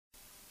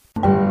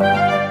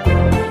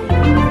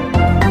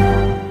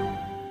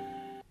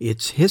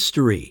It's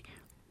history.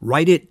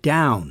 Write it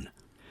down.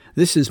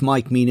 This is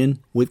Mike Meenan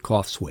with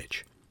Cough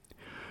Switch.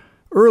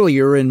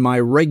 Earlier in my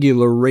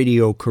regular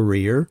radio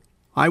career,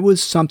 I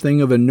was something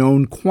of a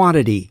known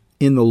quantity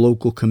in the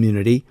local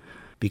community.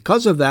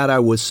 Because of that, I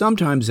was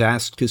sometimes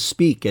asked to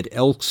speak at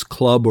Elks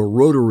Club or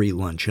Rotary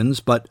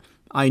luncheons, but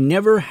I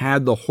never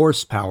had the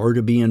horsepower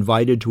to be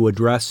invited to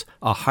address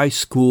a high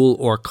school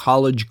or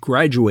college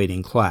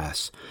graduating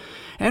class.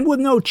 And with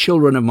no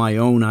children of my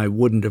own, I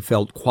wouldn't have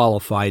felt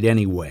qualified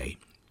anyway.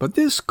 But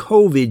this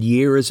COVID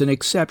year is an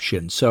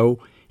exception, so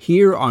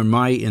here are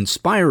my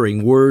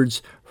inspiring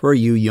words for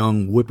you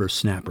young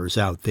whippersnappers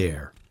out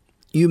there.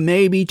 You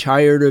may be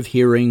tired of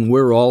hearing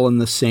we're all in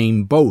the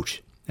same boat.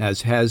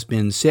 As has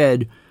been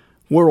said,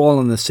 we're all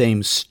in the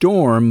same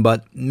storm,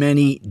 but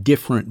many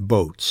different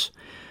boats.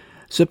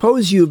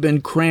 Suppose you've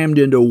been crammed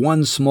into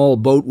one small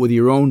boat with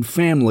your own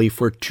family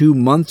for 2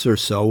 months or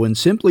so and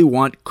simply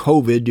want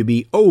COVID to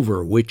be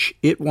over, which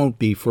it won't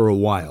be for a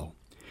while.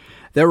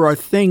 There are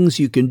things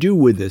you can do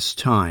with this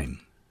time.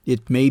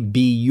 It may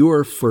be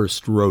your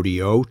first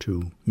rodeo,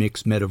 to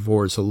mix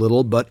metaphors a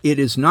little, but it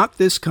is not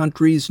this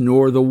country's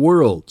nor the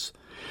world's.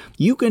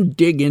 You can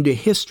dig into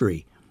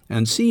history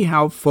and see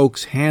how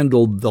folks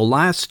handled the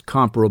last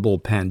comparable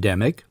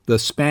pandemic, the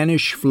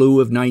Spanish flu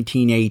of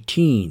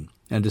 1918,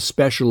 and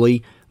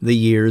especially the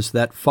years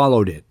that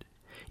followed it.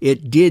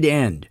 It did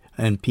end,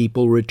 and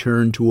people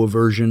returned to a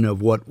version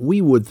of what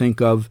we would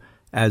think of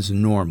as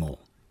normal.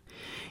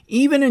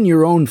 Even in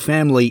your own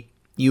family,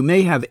 you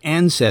may have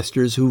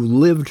ancestors who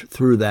lived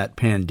through that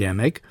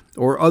pandemic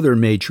or other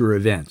major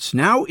events.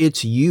 Now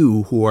it's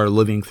you who are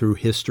living through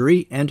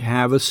history and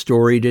have a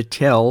story to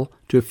tell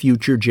to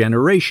future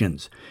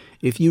generations.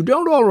 If you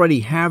don't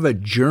already have a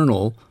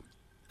journal,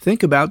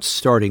 think about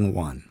starting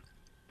one.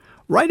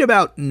 Write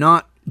about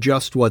not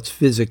just what's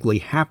physically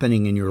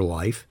happening in your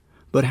life,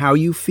 but how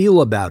you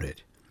feel about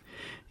it.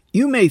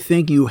 You may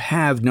think you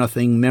have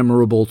nothing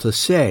memorable to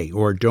say,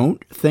 or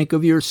don't think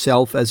of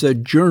yourself as a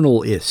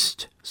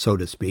journalist, so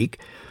to speak,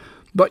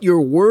 but your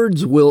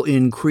words will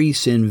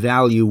increase in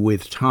value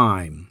with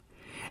time,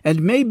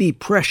 and may be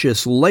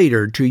precious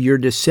later to your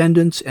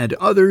descendants and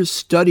others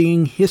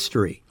studying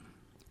history.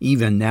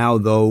 Even now,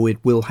 though, it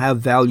will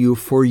have value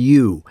for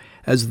you,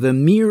 as the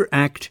mere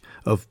act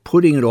of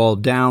putting it all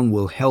down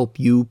will help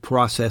you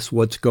process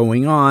what's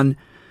going on,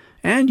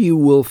 and you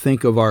will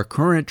think of our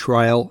current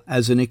trial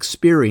as an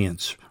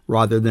experience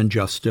rather than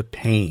just a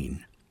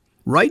pain.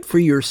 Write for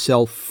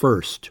yourself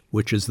first,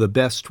 which is the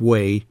best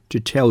way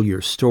to tell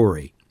your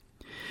story.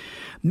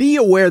 Be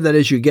aware that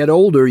as you get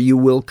older, you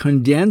will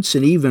condense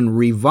and even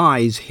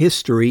revise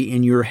history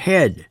in your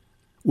head.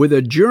 With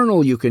a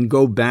journal, you can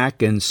go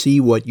back and see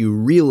what you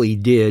really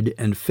did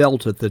and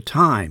felt at the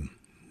time,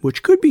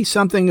 which could be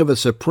something of a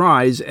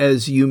surprise,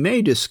 as you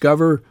may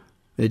discover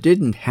it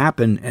didn't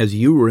happen as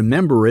you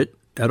remember it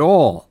at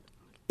all.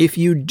 If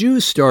you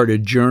do start a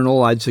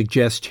journal, I'd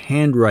suggest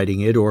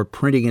handwriting it or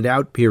printing it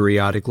out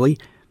periodically,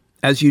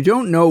 as you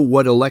don't know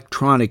what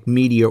electronic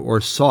media or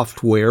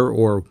software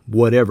or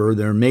whatever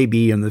there may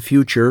be in the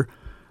future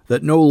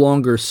that no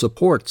longer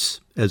supports,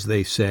 as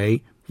they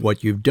say,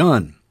 what you've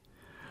done.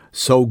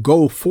 So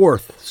go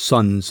forth,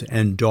 sons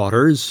and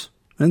daughters,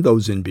 and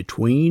those in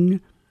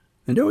between,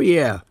 and oh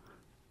yeah,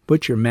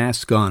 put your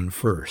mask on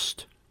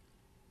first.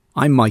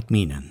 I'm Mike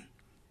Meenan.